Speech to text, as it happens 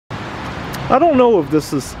I don't know if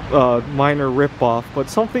this is a minor ripoff, but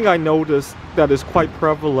something I noticed that is quite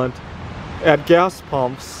prevalent at gas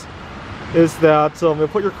pumps is that you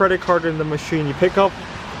put your credit card in the machine, you pick up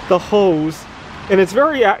the hose, and it's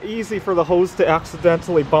very easy for the hose to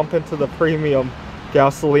accidentally bump into the premium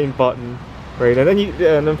gasoline button, right?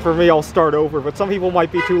 And then for me, I'll start over, but some people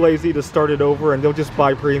might be too lazy to start it over and they'll just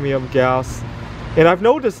buy premium gas. And I've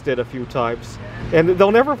noticed it a few times, and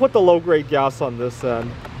they'll never put the low-grade gas on this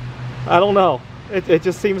end. I don't know. It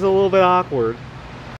just seems a little bit awkward.